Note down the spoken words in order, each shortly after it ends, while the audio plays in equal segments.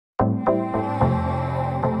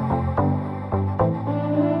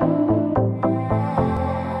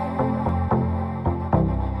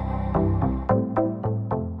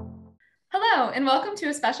and welcome to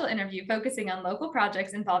a special interview focusing on local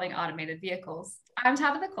projects involving automated vehicles. I'm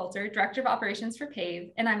Tabitha Coulter, Director of Operations for PAVE,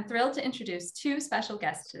 and I'm thrilled to introduce two special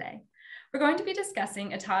guests today. We're going to be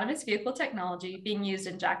discussing autonomous vehicle technology being used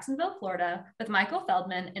in Jacksonville, Florida, with Michael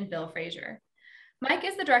Feldman and Bill Frazer. Mike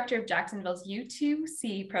is the director of Jacksonville's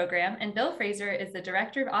U2C program, and Bill Frazer is the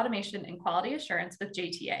director of automation and quality assurance with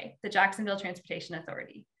JTA, the Jacksonville Transportation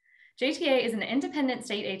Authority. JTA is an independent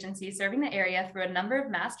state agency serving the area through a number of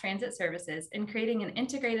mass transit services and creating an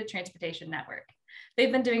integrated transportation network.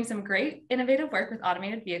 They've been doing some great innovative work with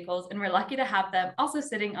automated vehicles, and we're lucky to have them also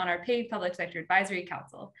sitting on our PAVE Public Sector Advisory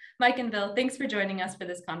Council. Mike and Bill, thanks for joining us for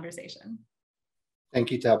this conversation. Thank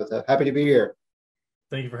you, Tabitha. Happy to be here.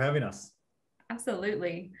 Thank you for having us.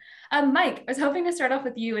 Absolutely. Mike, I was hoping to start off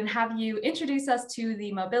with you and have you introduce us to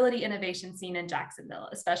the mobility innovation scene in Jacksonville,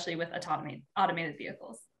 especially with automated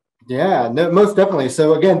vehicles. Yeah, no, most definitely.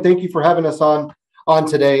 So again, thank you for having us on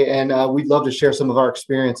today, and we'd love to share some of our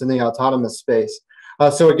experience in the autonomous space.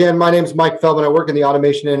 So again, my name is Mike Feldman. I work in the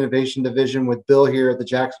Automation and Innovation Division with Bill here at the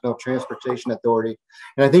Jacksonville Transportation Authority.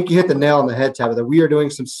 And I think you hit the nail on the head, Tabitha. We are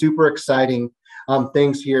doing some super exciting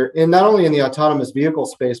things here, and not only in the autonomous vehicle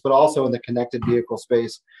space, but also in the connected vehicle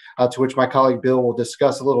space, to which my colleague Bill will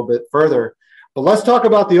discuss a little bit further. But let's talk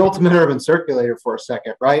about the ultimate urban circulator for a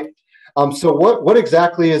second, right? So what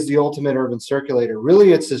exactly is the ultimate urban circulator?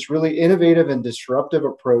 Really, it's this really innovative and disruptive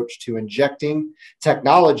approach to injecting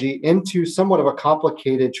technology into somewhat of a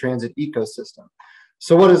complicated transit ecosystem.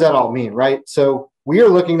 So what does that all mean, right? So we are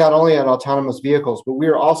looking not only at autonomous vehicles, but we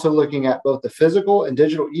are also looking at both the physical and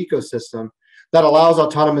digital ecosystem that allows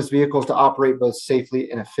autonomous vehicles to operate both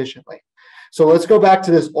safely and efficiently. So let's go back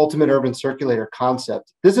to this ultimate urban circulator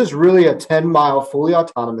concept. This is really a 10-mile fully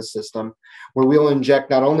autonomous system where we'll inject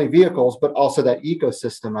not only vehicles, but also that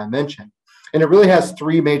ecosystem I mentioned. And it really has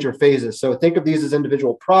three major phases. So think of these as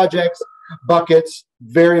individual projects, buckets,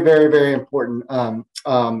 very, very, very important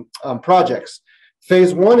projects.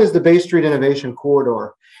 Phase one is the Bay Street Innovation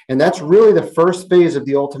Corridor. And that's really the first phase of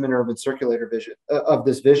the ultimate urban circulator vision of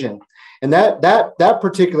this vision. And that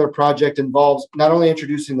particular project involves not only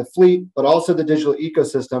introducing the fleet, but also the digital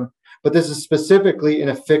ecosystem. But this is specifically in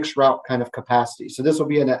a fixed route kind of capacity. So this will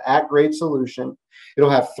be an at-grade solution. It'll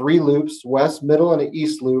have 3 loops, west, middle, and an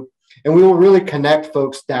east loop. And we will really connect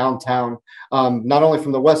folks downtown, not only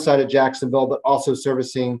from the west side of Jacksonville, but also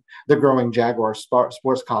servicing the growing Jaguar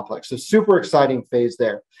Sports Complex. So super exciting phase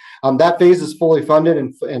there. That phase is fully funded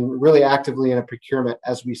and really actively in a procurement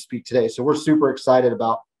as we speak today. So we're super excited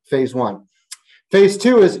about phase one. Phase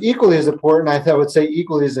two is equally as important, I would say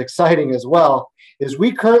equally as exciting as well, is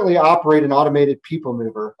we currently operate an automated people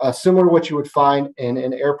mover, similar to what you would find in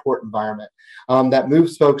an airport environment that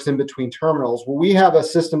moves folks in between terminals. Well, we have a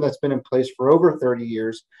system that's been in place for over 30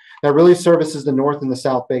 years that really services the north and the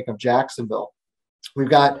south bank of Jacksonville. We've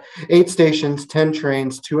got 8 stations, 10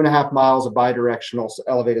 trains, 2.5 miles of bidirectional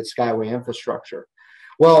elevated skyway infrastructure.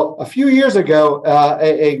 Well, a few years ago,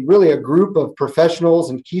 really a group of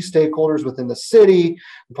professionals and key stakeholders within the city,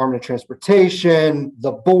 Department of Transportation,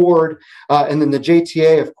 the board, and then the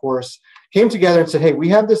JTA, of course, came together and said, hey, we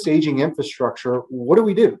have this aging infrastructure. What do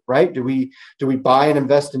we do, right? Do we buy and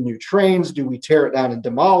invest in new trains? Do we tear it down and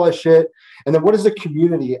demolish it? And then what does the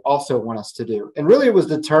community also want us to do? And really it was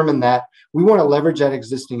determined that we want to leverage that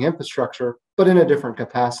existing infrastructure, but in a different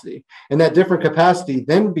capacity. And that different capacity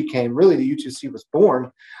then became really the U2C was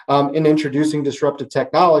born in introducing disruptive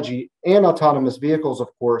technology and autonomous vehicles, of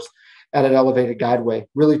course, at an elevated guideway,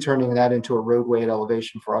 really turning that into a roadway at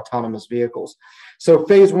elevation for autonomous vehicles. So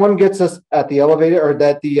phase one gets us at the elevator or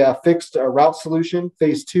the fixed route solution.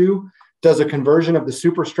 Phase two does a conversion of the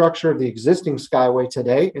superstructure of the existing skyway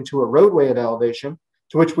today into a roadway at elevation,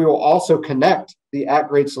 to which we will also connect the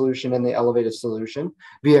at-grade solution and the elevated solution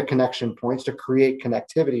via connection points to create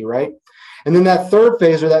connectivity, right? And then that third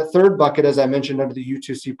phase or that third bucket, as I mentioned under the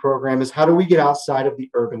U2C program, is how do we get outside of the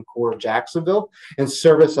urban core of Jacksonville and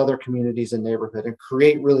service other communities and neighborhood and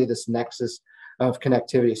create really this nexus of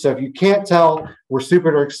connectivity. So if you can't tell, we're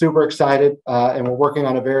super, super excited and we're working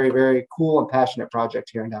on a very, very cool and passionate project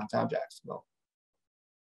here in downtown Jacksonville.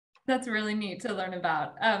 That's really neat to learn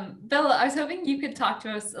about. Bill, I was hoping you could talk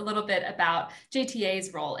to us a little bit about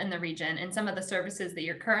JTA's role in the region and some of the services that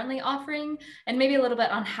you're currently offering, and maybe a little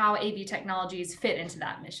bit on how AV technologies fit into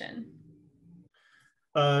that mission.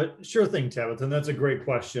 Sure thing, Tabitha, and that's a great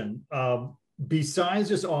question. Besides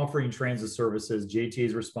just offering transit services, JTA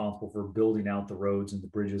is responsible for building out the roads and the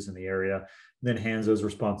bridges in the area, and then hands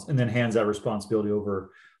that responsibility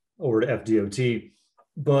over to FDOT.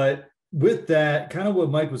 But with that, kind of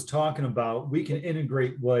what Mike was talking about, we can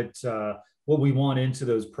integrate what we want into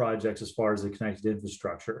those projects as far as the connected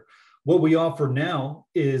infrastructure. What we offer now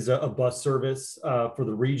is a bus service for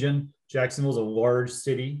the region. Jacksonville is a large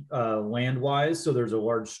city land-wise, so there's a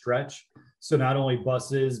large stretch. So not only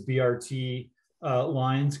buses, BRT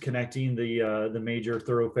lines connecting the major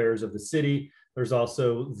thoroughfares of the city. There's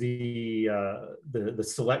also the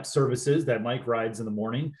select services that Mike rides in the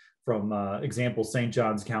morning from example St.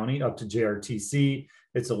 Johns County up to JRTC.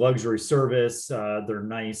 It's a luxury service. They're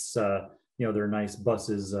nice. They're nice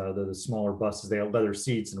buses. They're the smaller buses. They have leather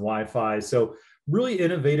seats and Wi-Fi. So really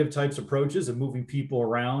innovative types of approaches of moving people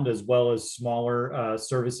around, as well as smaller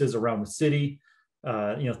services around the city.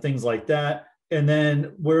 Things like that. And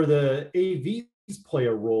then where the AVs play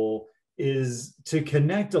a role is to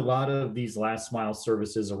connect a lot of these last mile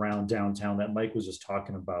services around downtown that Mike was just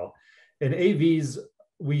talking about. And AVs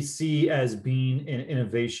we see as being an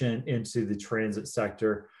innovation into the transit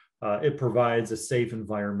sector. It provides a safe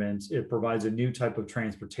environment. It provides a new type of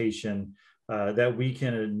transportation that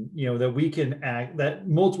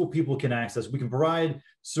multiple people can access. We can provide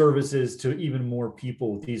services to even more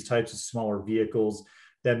people with these types of smaller vehicles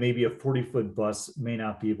that maybe a 40-foot bus may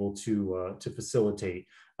not be able to facilitate.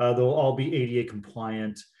 They'll all be ADA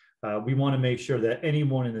compliant. We want to make sure that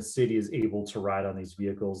anyone in the city is able to ride on these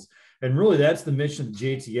vehicles. And really that's the mission of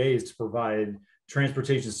the JTA, is to provide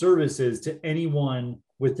transportation services to anyone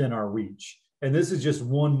within our reach. And this is just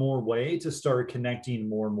one more way to start connecting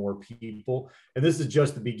more and more people. And this is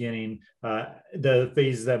just the beginning, the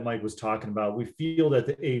phases that Mike was talking about. We feel that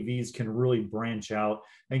the AVs can really branch out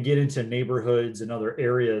and get into neighborhoods and other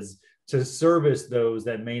areas to service those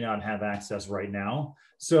that may not have access right now.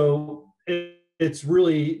 So it's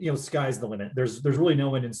really, sky's the limit. There's really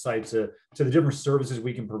no end in sight to the different services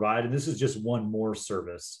we can provide. And this is just one more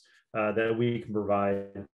service that we can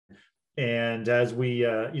provide. And as we,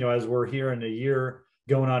 as we're here in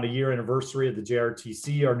going on a year anniversary of the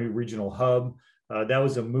JRTC, our new regional hub, that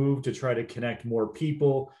was a move to try to connect more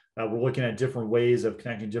people. We're looking at different ways of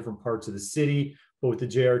connecting different parts of the city, but with the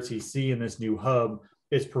JRTC and this new hub,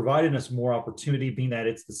 it's providing us more opportunity, being that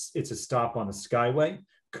it's a stop on the Skyway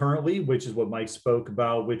currently, which is what Mike spoke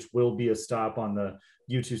about, which will be a stop on the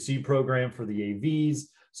U2C program for the AVs.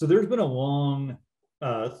 So there's been a long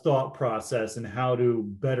thought process and how to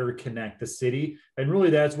better connect the city. And really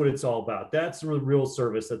that's what it's all about. That's the real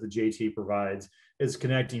service that the JT provides, is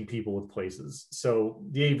connecting people with places. So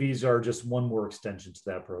the AVs are just one more extension to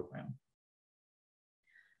that program.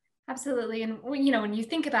 Absolutely. And when you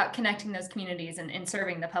think about connecting those communities and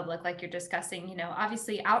serving the public, like you're discussing,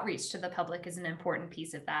 obviously outreach to the public is an important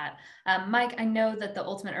piece of that. Mike, I know that the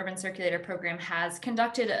Ultimate Urban Circulator program has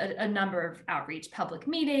conducted a number of outreach, public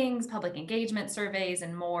meetings, public engagement surveys,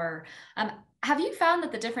 and more. Have you found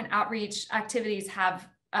that the different outreach activities have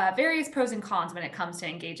various pros and cons when it comes to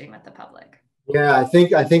engaging with the public? Yeah, I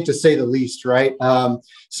think to say the least, right?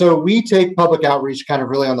 So we take public outreach kind of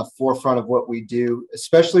really on the forefront of what we do,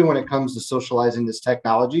 especially when it comes to socializing this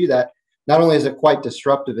technology that not only is it quite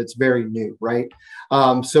disruptive, it's very new, right?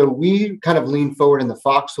 So we kind of lean forward in the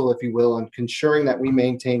foxhole, if you will, on ensuring that we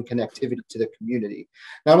maintain connectivity to the community.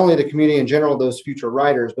 Not only the community in general, those future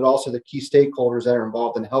riders, but also the key stakeholders that are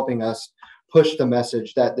involved in helping us push the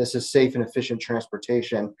message that this is safe and efficient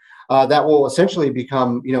transportation. That will essentially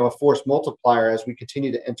become, a force multiplier as we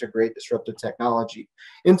continue to integrate disruptive technology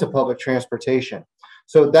into public transportation.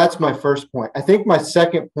 So that's my first point. I think my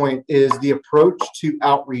second point is the approach to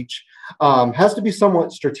outreach has to be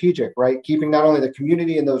somewhat strategic, right? Keeping not only the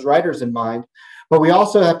community and those riders in mind, but we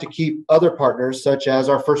also have to keep other partners such as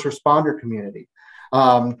our first responder community.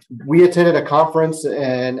 We attended a conference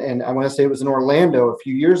and I want to say it was in Orlando a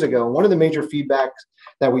few years ago. One of the major feedbacks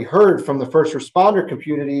that we heard from the first responder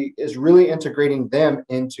community is really integrating them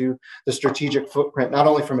into the strategic footprint, not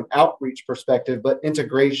only from an outreach perspective, but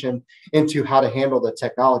integration into how to handle the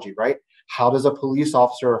technology, right? How does a police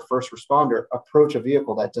officer or first responder approach a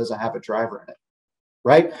vehicle that doesn't have a driver in it?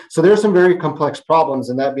 Right? So there's some very complex problems,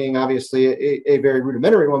 and that being obviously a very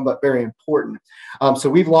rudimentary one, but very important. So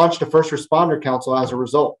we've launched a first responder council as a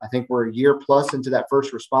result. I think we're a year plus into that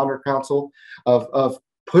first responder council of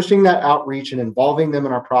pushing that outreach and involving them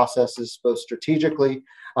in our processes, both strategically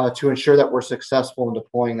to ensure that we're successful in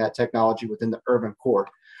deploying that technology within the urban core.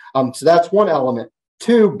 So that's one element.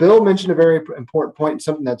 Two, Bill mentioned a very important point, and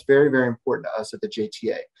something that's very, very important to us at the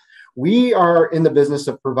JTA. We are in the business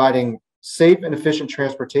of providing safe and efficient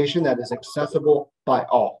transportation that is accessible by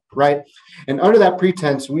all, right? And under that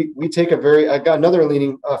pretense, we take another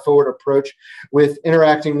leaning forward approach with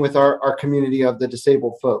interacting with our community of the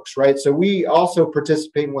disabled folks, right? So we also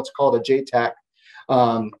participate in what's called a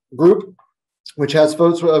JTAC group. which has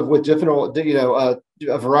folks with different,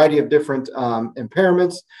 a variety of different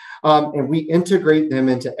impairments. And we integrate them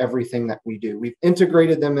into everything that we do. We've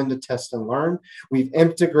integrated them into test and learn. We've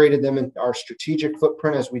integrated them in our strategic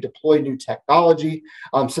footprint as we deploy new technology.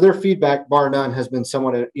 So their feedback, bar none, has been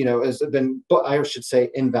somewhat, has been, I should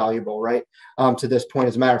say, invaluable, right? To this point.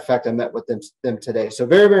 As a matter of fact, I met with them today. So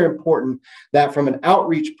very, very important that from an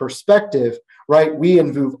outreach perspective, right, we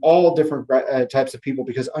involve all different types of people,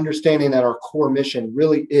 because understanding that our core mission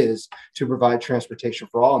really is to provide transportation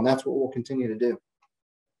for all, and that's what we'll continue to do.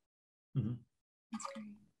 Mm-hmm. That's great.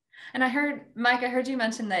 And I heard, Mike, I heard you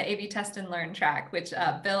mention the AV Test and Learn track, which,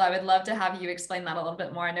 Bill, I would love to have you explain that a little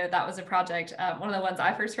bit more. I know that was a project, one of the ones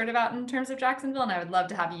I first heard about in terms of Jacksonville, and I would love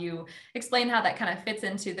to have you explain how that kind of fits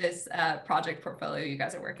into this project portfolio you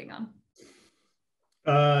guys are working on.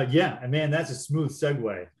 Yeah, and man, that's a smooth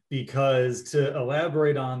segue, because to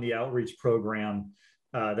elaborate on the outreach program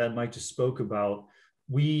that Mike just spoke about,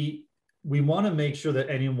 we want to make sure that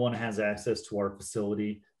anyone has access to our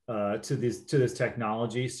facility, to this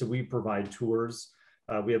technology. So we provide tours.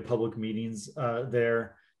 We have public meetings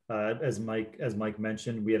there. As Mike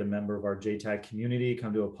mentioned, we had a member of our JTA community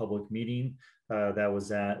come to a public meeting that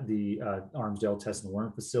was at the Armsdale Test and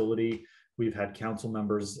Learn facility. We've had council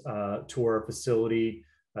members tour our facility.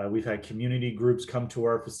 We've had community groups come to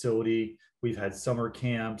our facility. We've had summer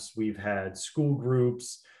camps. We've had school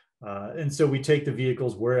groups. And so we take the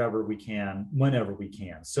vehicles wherever we can, whenever we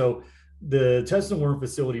can. So the Test and Learn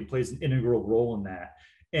facility plays an integral role in that.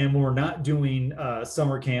 And we're not doing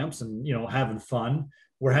summer camps and, having fun.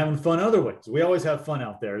 We're having fun other ways. We always have fun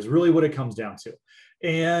out there is really what it comes down to.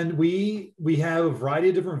 And we have a variety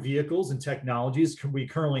of different vehicles and technologies. We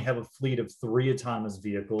currently have a fleet of 3 autonomous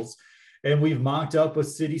vehicles. And we've mocked up a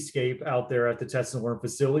cityscape out there at the Test and Learn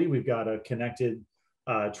facility. We've got a connected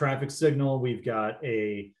traffic signal. We've got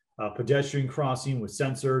a pedestrian crossing with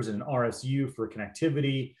sensors and an RSU for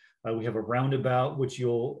connectivity. We have a roundabout, which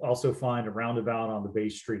you'll also find a roundabout on the Bay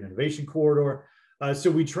Street Innovation Corridor.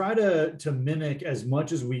 So we try to mimic as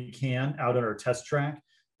much as we can out on our test track,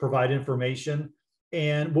 provide information.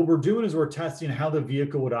 And what we're doing is we're testing how the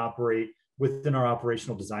vehicle would operate within our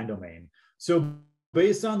operational design domain. So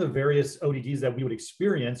based on the various ODDs that we would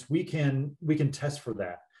experience, we can test for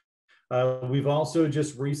that. We've also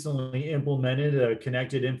just recently implemented a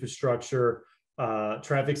connected infrastructure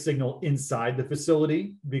traffic signal inside the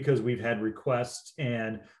facility, because we've had requests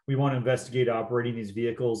and we want to investigate operating these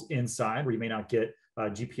vehicles inside where you may not get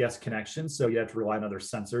GPS connections. So you have to rely on other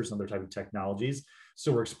sensors and other type of technologies.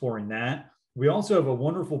 So we're exploring that. We also have a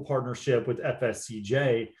wonderful partnership with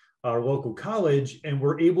FSCJ, our local college, and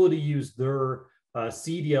we're able to use their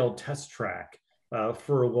CDL test track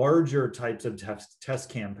for larger types of test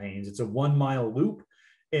campaigns. It's a 1-mile loop,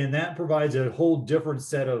 and that provides a whole different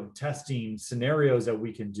set of testing scenarios that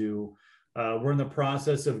we can do. We're in the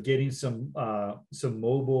process of getting some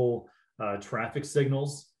mobile traffic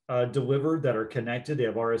signals delivered that are connected. They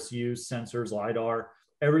have RSU, sensors, LiDAR,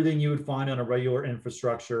 everything you would find on a regular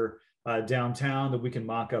infrastructure downtown, that we can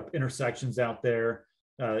mock up intersections out there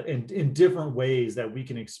in different ways that we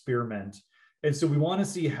can experiment. And so we want to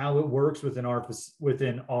see how it works within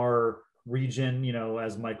our region.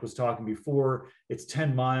 As Mike was talking before, it's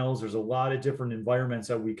 10 miles. There's a lot of different environments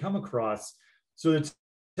that we come across. So the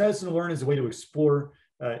Test and Learn is a way to explore.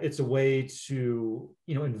 It's a way to,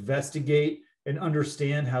 investigate and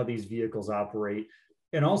understand how these vehicles operate.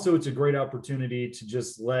 And also it's a great opportunity to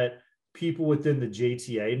just let people within the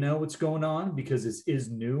JTA know what's going on, because this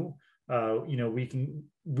is new.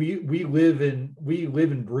 We live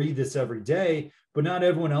and breathe this every day, but not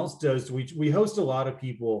everyone else does. We host a lot of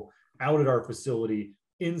people out at our facility,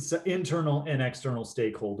 internal and external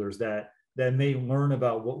stakeholders that may learn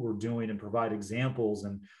about what we're doing and provide examples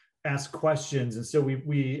and ask questions. And so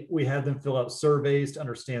we have them fill out surveys to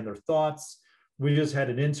understand their thoughts. We just had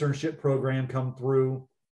an internship program come through,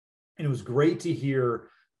 and it was great to hear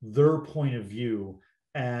their point of view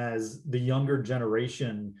as the younger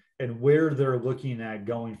generation and where they're looking at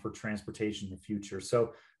going for transportation in the future.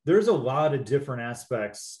 So there's a lot of different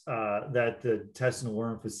aspects that the Test and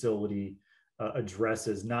Learn facility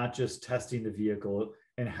addresses, not just testing the vehicle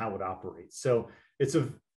and how it operates. So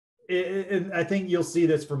and I think you'll see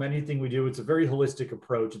this from anything we do. It's a very holistic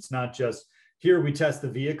approach. It's not just here we test the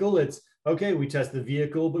vehicle. It's okay, we test the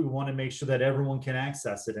vehicle, but we want to make sure that everyone can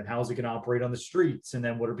access it. And how is it going to operate on the streets? And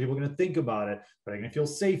then what are people going to think about it? Are they going to feel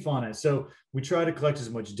safe on it? So we try to collect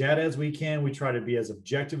as much data as we can. We try to be as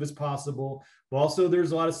objective as possible. But also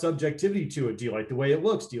there's a lot of subjectivity to it. Do you like the way it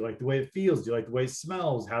looks? Do you like the way it feels? Do you like the way it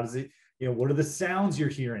smells? How does it, what are the sounds you're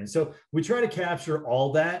hearing? So we try to capture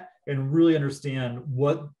all that and really understand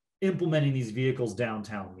what implementing these vehicles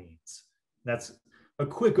downtown means. That's a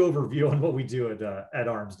quick overview on what we do at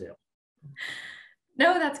Armsdale.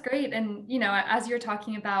 No, that's great. And, as you're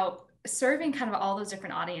talking about serving kind of all those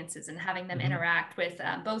different audiences and having them interact with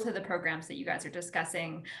both of the programs that you guys are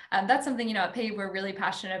discussing, that's something, at PAVE, we're really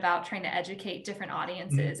passionate about, trying to educate different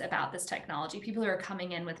audiences about this technology, people who are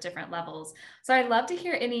coming in with different levels. So I'd love to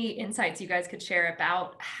hear any insights you guys could share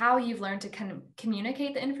about how you've learned to kind of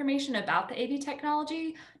communicate the information about the AV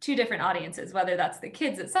technology to different audiences, whether that's the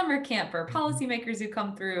kids at summer camp or policymakers who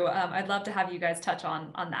come through. I'd love to have you guys touch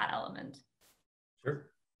on that element. Sure.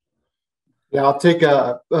 Yeah, I'll take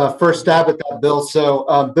a first stab at that, Bill.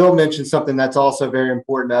 So Bill mentioned something that's also very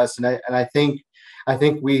important to us, and I think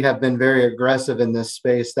we have been very aggressive in this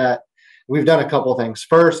space. That we've done a couple of things.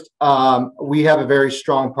 First, we have a very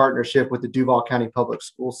strong partnership with the Duval County Public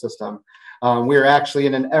School System. We're actually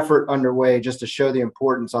in an effort underway just to show the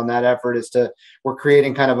importance on that effort we're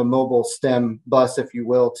creating kind of a mobile STEM bus, if you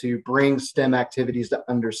will, to bring STEM activities to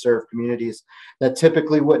underserved communities that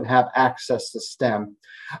typically wouldn't have access to STEM.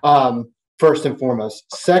 First and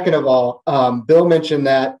foremost. Second of all, Bill mentioned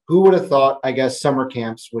that who would have thought, I guess, summer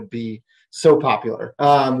camps would be so popular.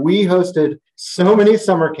 We hosted so many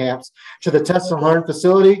summer camps to the Test and Learn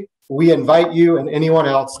facility. We invite you and anyone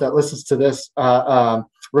else that listens to this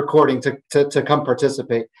recording to come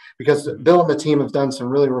participate, because Bill and the team have done some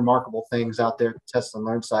really remarkable things out there at the Test and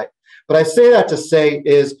Learn site. But I say that to say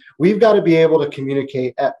is we've got to be able to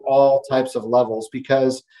communicate at all types of levels,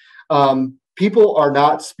 because people are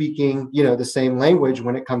not speaking, the same language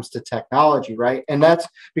when it comes to technology, right? And that's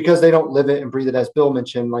because they don't live it and breathe it, as Bill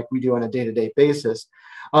mentioned, like we do on a day-to-day basis.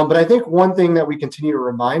 But I think one thing that we continue to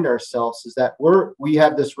remind ourselves is that we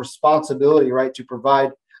have this responsibility, right, to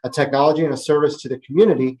provide a technology and a service to the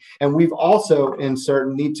community. And we've also,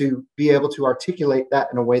 need to be able to articulate that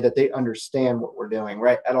in a way that they understand what we're doing,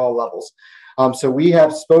 right, at all levels. So we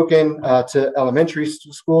have spoken to elementary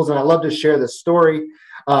schools, and I love to share this story.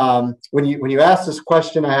 When you ask this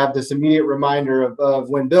question, I have this immediate reminder of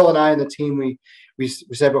when Bill and I and the team, we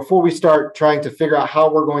said before we start trying to figure out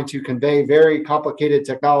how we're going to convey very complicated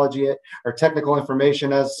technology or technical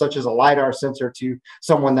information such as a LiDAR sensor to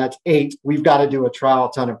someone that's 8, we've got to do a trial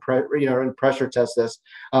ton of and pressure test this.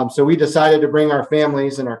 So we decided to bring our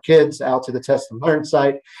families and our kids out to the Test and Learn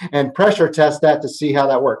site and pressure test that to see how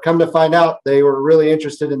that worked. Come to find out, they were really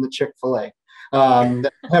interested in the Chick-fil-A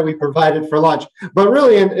that we provided for lunch. But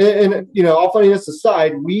really, in all funniness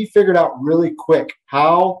aside, we figured out really quick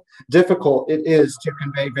how difficult it is to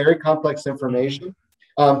convey very complex information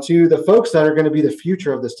to the folks that are going to be the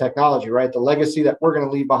future of this technology, right? The legacy that we're going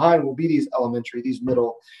to leave behind will be these elementary, these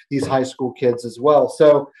middle, these high school kids as well.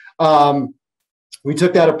 So we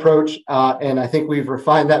took that approach, and I think we've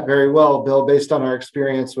refined that very well, Bill, based on our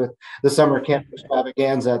experience with the summer camp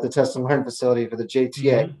extravaganza at the Test and Learn facility for the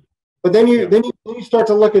JTA. But then you start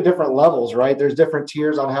to look at different levels, right? There's different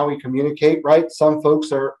tiers on how we communicate, right? Some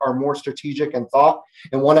folks are more strategic in thought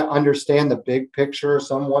and want to understand the big picture.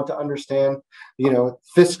 Some want to understand,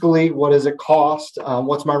 fiscally, what does it cost?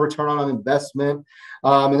 What's my return on investment?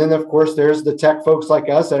 And then, of course, there's the tech folks like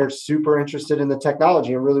us that are super interested in the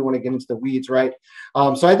technology and really want to get into the weeds, right?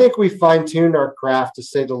 So I think we fine-tuned our craft, to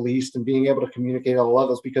say the least, and being able to communicate at all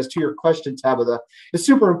levels, because to your question, Tabitha, it's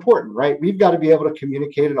super important, right? We've got to be able to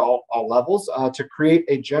communicate at all levels to create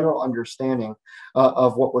a general understanding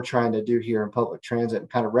of what we're trying to do here in public transit and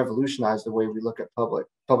kind of revolutionize the way we look at public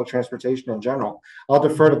transportation in general. I'll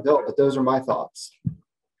defer to Bill, but those are my thoughts.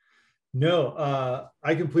 No,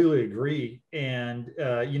 I completely agree. And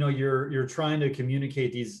you're trying to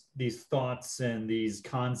communicate these thoughts and these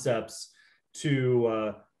concepts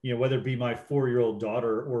to whether it be my 4-year-old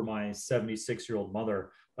daughter or my 76-year-old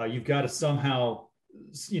mother. You've got to somehow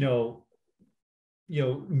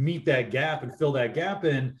meet that gap and fill that gap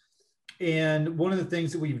in. And one of the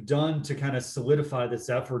things that we've done to kind of solidify this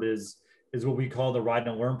effort is what we call the Ride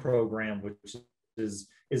and Learn program, which is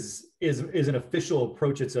an official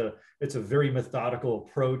approach. It's a very methodical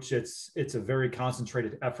approach. It's a very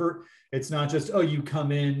concentrated effort. It's not just, you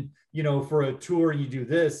come in, for a tour and you do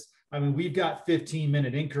this. I mean, we've got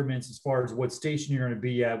 15-minute increments as far as what station you're going to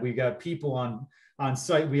be at. We've got people on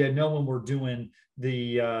site. We had when we're doing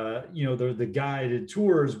the guided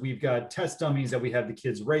tours. We've got test dummies that we have the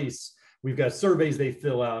kids race. We've got surveys they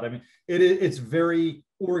fill out. I mean, it's very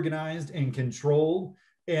organized and controlled.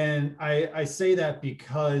 And I say that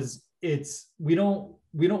because we don't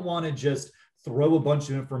want to just throw a bunch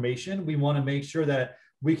of information. We want to make sure that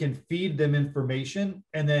we can feed them information.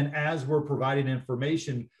 And then as we're providing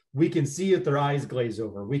information, we can see if their eyes glaze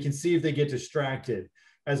over. We can see if they get distracted.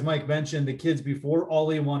 as Mike mentioned, the kids before, all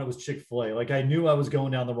they wanted was Chick-fil-A. Like I knew I was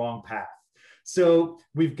going down the wrong path. So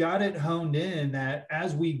we've got it honed in that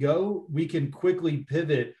as we go, we can quickly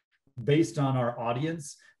pivot based on our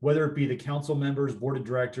audience, whether it be the council members, board of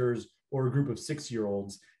directors, or a group of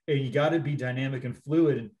 6-year-olds. And you got to be dynamic and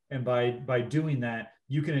fluid. And by doing that,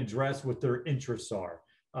 you can address what their interests are.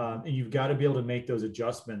 And you've got to be able to make those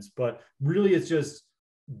adjustments. But really, it's just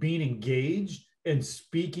being engaged and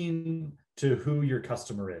speaking to who your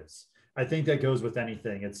customer is. I think that goes with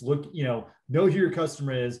anything. It's know who your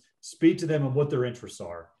customer is, speak to them and what their interests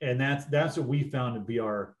are. And that's what we found to be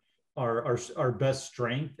our best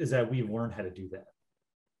strength, is that we've learned how to do that.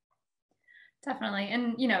 Definitely.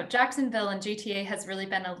 And, Jacksonville and JTA has really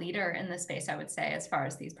been a leader in this space, I would say, as far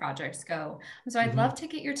as these projects go. So I'd love to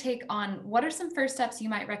get your take on what are some first steps you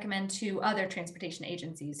might recommend to other transportation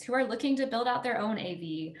agencies who are looking to build out their own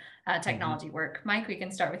AV technology work. Mike, we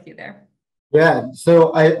can start with you there. Yeah,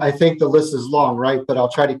 so I think the list is long, right? But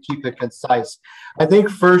I'll try to keep it concise. I think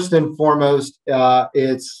first and foremost,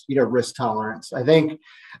 it's risk tolerance. I think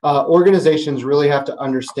organizations really have to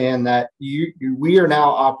understand that we are now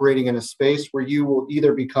operating in a space where you will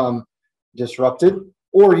either become disrupted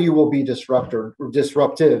or you will be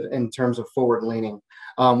disruptive in terms of forward leaning,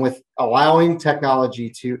 with allowing technology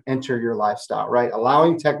to enter your lifestyle, right?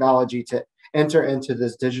 Allowing technology to enter into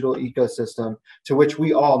this digital ecosystem to which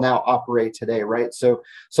we all now operate today, right? So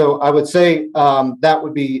I would say that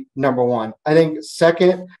would be number one. I think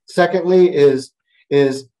secondly is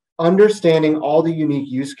understanding all the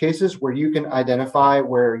unique use cases where you can identify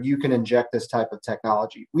where you can inject this type of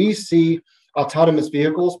technology. We see autonomous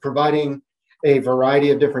vehicles providing a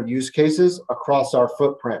variety of different use cases across our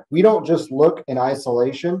footprint. We don't just look in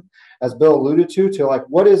isolation, as Bill alluded to like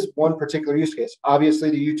what is one particular use case.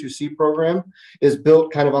 Obviously, the U2C program is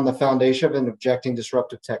built kind of on the foundation of injecting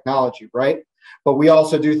disruptive technology, right? But we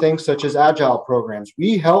also do things such as agile programs.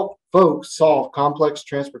 We help folks solve complex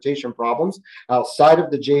transportation problems outside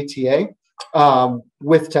of the JTA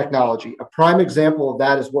with technology. A prime example of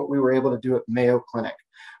that is what we were able to do at Mayo Clinic.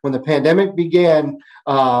 When the pandemic began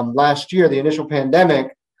last year, the initial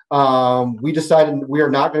pandemic, we decided we are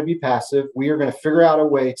not going to be passive. We are going to figure out a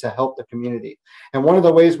way to help the community. And one of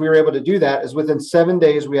the ways we were able to do that is within 7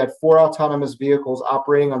 days, we had 4 autonomous vehicles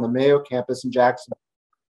operating on the Mayo campus in Jacksonville.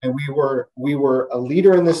 And we were a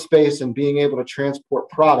leader in this space in being able to transport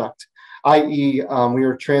product, i.e. we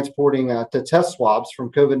were transporting the test swabs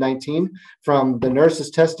from COVID-19 from the nurse's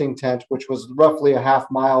testing tent, which was roughly a half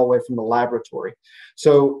mile away from the laboratory.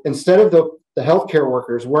 So instead of the healthcare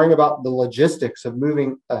workers worrying about the logistics of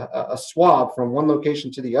moving a swab from one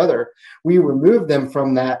location to the other, we removed them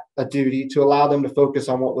from that duty to allow them to focus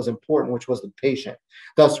on what was important, which was the patient.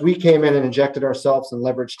 Thus, we came in and injected ourselves and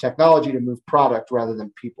leveraged technology to move product rather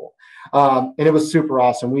than people. And it was super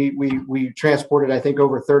awesome. We transported, I think,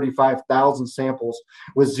 over 35,000 samples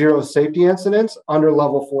with 0 safety incidents under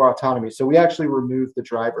level 4 autonomy. So we actually removed the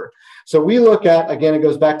driver. So we look at, again, it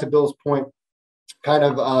goes back to Bill's point, kind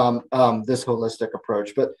of this holistic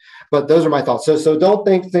approach, but those are my thoughts. So don't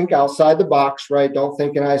think outside the box, right? Don't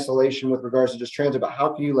think in isolation with regards to just transit, but how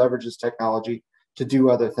can you leverage this technology to do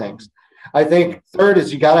other things? I think third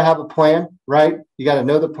is you got to have a plan, right? You got to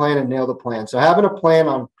know the plan and nail the plan. So having a plan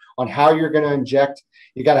on how you're going to inject,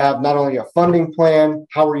 you got to have not only a funding plan,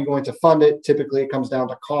 how are you going to fund it? Typically it comes down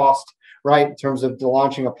to cost, right? In terms of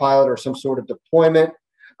launching a pilot or some sort of deployment.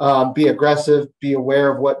 Be aggressive, be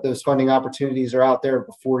aware of what those funding opportunities are out there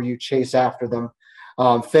before you chase after them.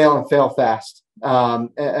 Fail fast.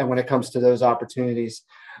 And when it comes to those opportunities.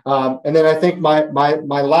 And then I think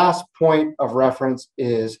my last point of reference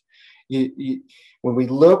is when we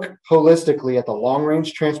look holistically at the long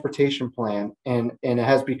range transportation plan, and it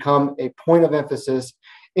has become a point of emphasis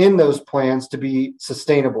in those plans to be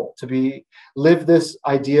sustainable, to live this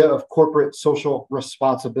idea of corporate social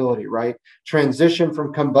responsibility, right? Transition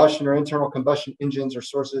from combustion or internal combustion engines or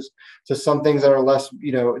sources to some things that are less,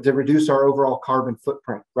 to reduce our overall carbon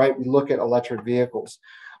footprint, right? We look at electric vehicles.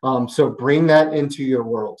 So bring that into your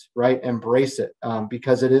world, right? Embrace it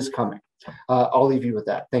because it is coming. I'll leave you with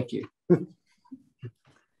that. Thank you.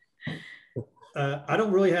 I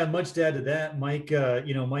don't really have much to add to that. Mike,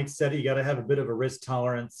 Mike said you got to have a bit of a risk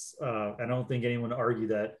tolerance. I don't think anyone would argue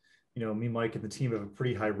that, me, Mike, and the team have a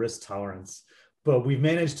pretty high risk tolerance, but we've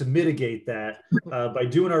managed to mitigate that by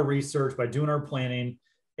doing our research, by doing our planning.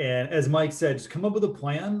 And as Mike said, just come up with a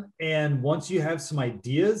plan. And once you have some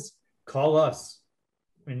ideas, call us.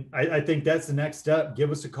 I think that's the next step. Give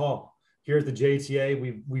us a call. Here at the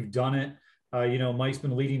JTA, we've done it. Mike's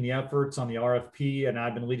been leading the efforts on the RFP, and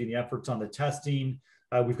I've been leading the efforts on the testing.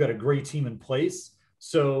 We've got a great team in place.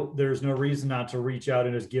 So there's no reason not to reach out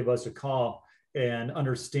and just give us a call and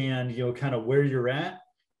understand, kind of where you're at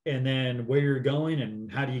and then where you're going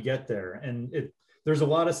and how do you get there. And there's a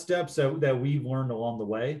lot of steps that we've learned along the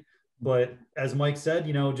way. But as Mike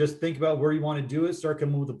said, just think about where you want to do it, start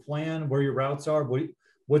coming with a plan, where your routes are,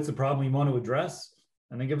 what's the problem you want to address,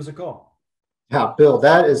 and then give us a call. Yeah, Bill,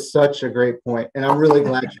 that is such a great point. And I'm really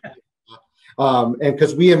glad and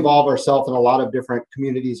because we involve ourselves in a lot of different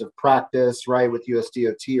communities of practice, right, with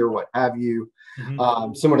USDOT or what have you,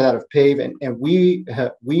 similar to that of PAVE. And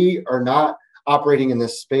we are not operating in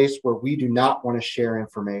this space where we do not want to share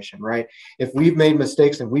information, right? If we've made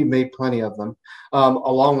mistakes, and we've made plenty of them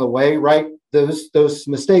along the way, right? Those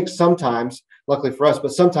mistakes sometimes, luckily for us,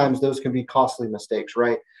 but sometimes those can be costly mistakes,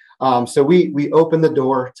 right? So we open the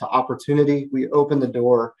door to opportunity. We open the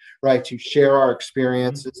door, right, to share our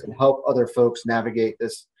experiences and help other folks navigate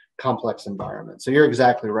this complex environment. So you're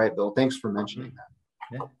exactly right, Bill. Thanks for mentioning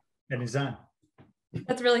that. Yeah, anytime.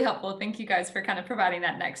 That's really helpful. Thank you guys for kind of providing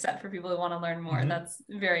that next step for people who want to learn more. That's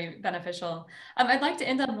very beneficial. I'd like to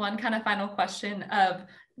end on one kind of final question of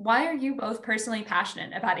why are you both personally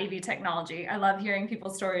passionate about AV technology? I love hearing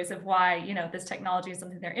people's stories of why, this technology is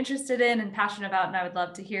something they're interested in and passionate about, and I would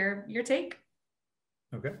love to hear your take.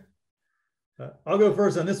 Okay. I'll go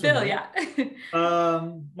first on this Bill, one. yeah.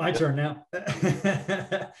 My turn now.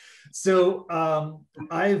 So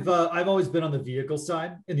I've always been on the vehicle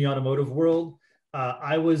side in the automotive world.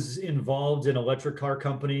 I was involved in electric car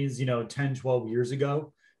companies, 10, 12 years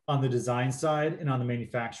ago on the design side and on the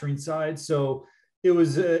manufacturing side. So it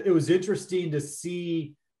was interesting to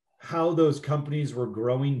see how those companies were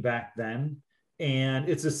growing back then. And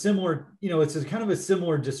it's a similar, it's a kind of a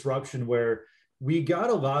similar disruption where we got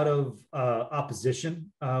a lot of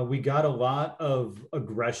opposition. We got a lot of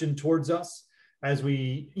aggression towards us as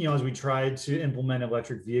we tried to implement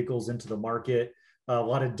electric vehicles into the market, a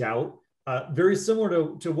lot of doubt. Very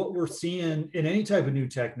similar to what we're seeing in any type of new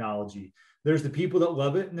technology. There's the people that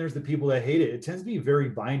love it and there's the people that hate it. It tends to be very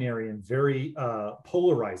binary and very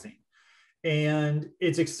polarizing. And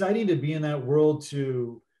it's exciting to be in that world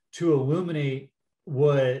to illuminate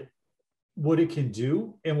what it can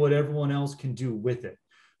do and what everyone else can do with it.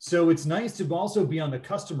 So it's nice to also be on the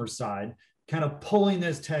customer side, kind of pulling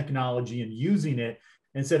this technology and using it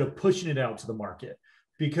instead of pushing it out to the market,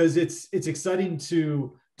 because it's exciting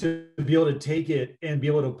to be able to take it and be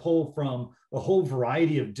able to pull from a whole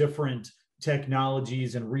variety of different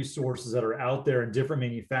technologies and resources that are out there and different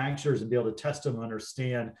manufacturers and be able to test them and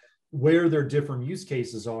understand where their different use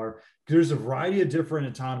cases are. There's a variety of different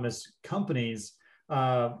autonomous companies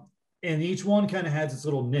and each one kind of has its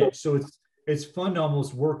little niche. So it's fun to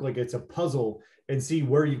almost work like it's a puzzle and see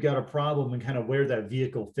where you've got a problem and kind of where that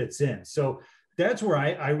vehicle fits in. So that's where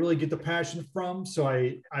I really get the passion from. So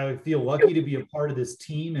I feel lucky to be a part of this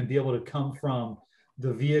team and be able to come from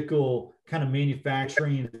the vehicle kind of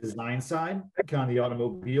manufacturing and design side, kind of the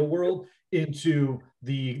automobile world, into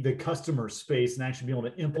the customer space and actually be able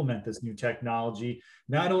to implement this new technology.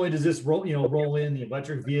 Not only does this roll in the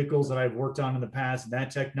electric vehicles that I've worked on in the past and that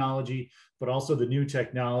technology, but also the new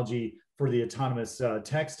technology for the autonomous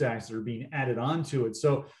tech stacks that are being added onto it.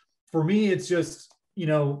 So for me, it's just,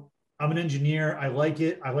 I'm an engineer. I like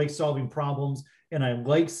it. I like solving problems. And I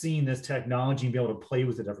like seeing this technology and be able to play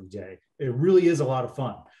with it every day. It really is a lot of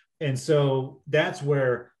fun. And so that's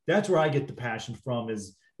where I get the passion from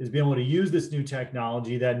is being able to use this new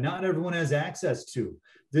technology that not everyone has access to.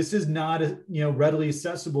 This is not readily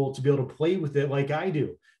accessible to be able to play with it like I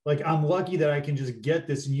do. Like I'm lucky that I can just get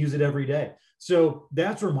this and use it every day. So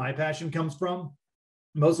that's where my passion comes from,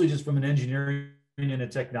 mostly just from an engineering and a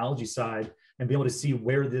technology side, and be able to see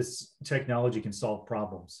where this technology can solve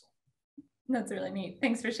problems. That's really neat.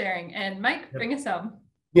 Thanks for sharing. And Mike, bring us home.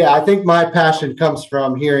 Yeah, I think my passion comes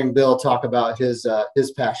from hearing Bill talk about his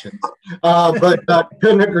passions, but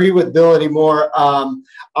couldn't agree with Bill anymore.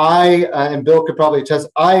 And Bill could probably attest,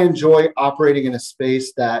 I enjoy operating in a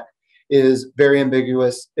space that is very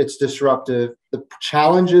ambiguous. It's disruptive. The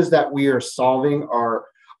challenges that we are solving are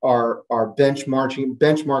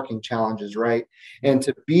benchmarking challenges, right? And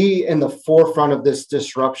to be in the forefront of this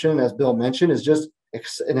disruption, as Bill mentioned, is just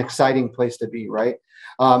an exciting place to be, right?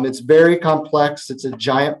 It's very complex. It's a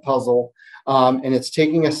giant puzzle, and it's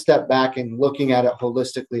taking a step back and looking at it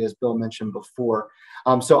holistically, as Bill mentioned before.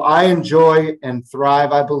 So I enjoy and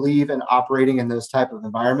thrive, I believe, in operating in those type of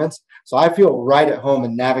environments. So I feel right at home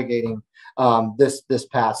in navigating this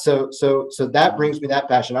path. So that brings me that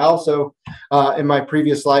passion. I also, in my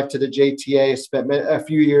previous life to the JTA, spent a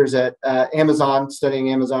few years at Amazon,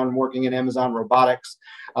 studying Amazon, working in Amazon robotics.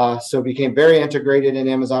 So became very integrated in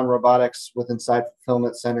Amazon robotics with inside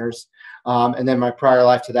fulfillment centers. And then my prior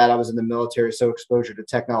life to that, I was in the military, so exposure to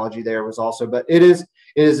technology there was also, but it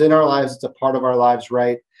is in our lives. It's a part of our lives,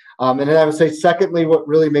 right? And then I would say, secondly, what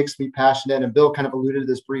really makes me passionate, and Bill kind of alluded to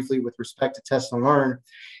this briefly with respect to test and learn,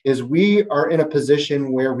 is we are in a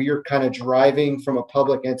position where we are kind of driving from a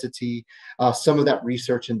public entity some of that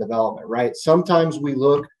research and development, right? Sometimes we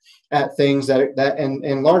look at things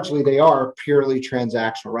and largely they are purely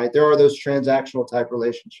transactional, right? There are those transactional type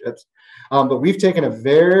relationships, but we've taken a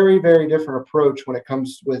very, very different approach when it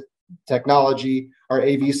comes with technology, our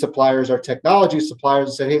AV suppliers, our technology suppliers,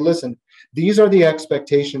 and said, hey, listen, these are the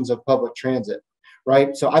expectations of public transit,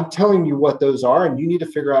 right? So I'm telling you what those are, and you need to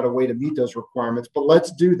figure out a way to meet those requirements, but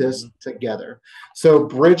let's do this together. So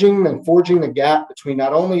bridging and forging the gap between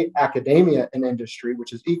not only academia and industry,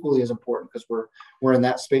 which is equally as important because we're in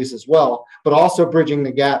that space as well, but also bridging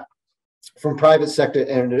the gap from private sector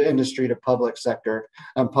and industry to public sector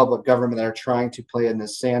and public government that are trying to play in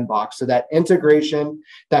this sandbox. So that integration,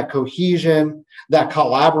 that cohesion, that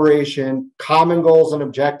collaboration, common goals and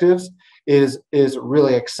objectives is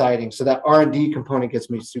really exciting. So that R&D component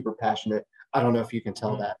gets me super passionate. I don't know if you can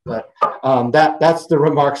tell that, but that's the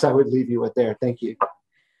remarks I would leave you with there. Thank you.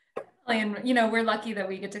 And, we're lucky that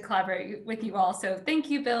we get to collaborate with you all. So thank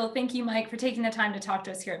you, Bill. Thank you, Mike, for taking the time to talk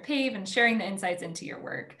to us here at PAVE and sharing the insights into your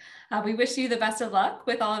work. We wish you the best of luck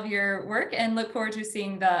with all of your work and look forward to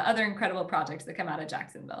seeing the other incredible projects that come out of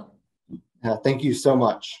Jacksonville. Thank you so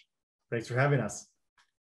much. Thanks for having us.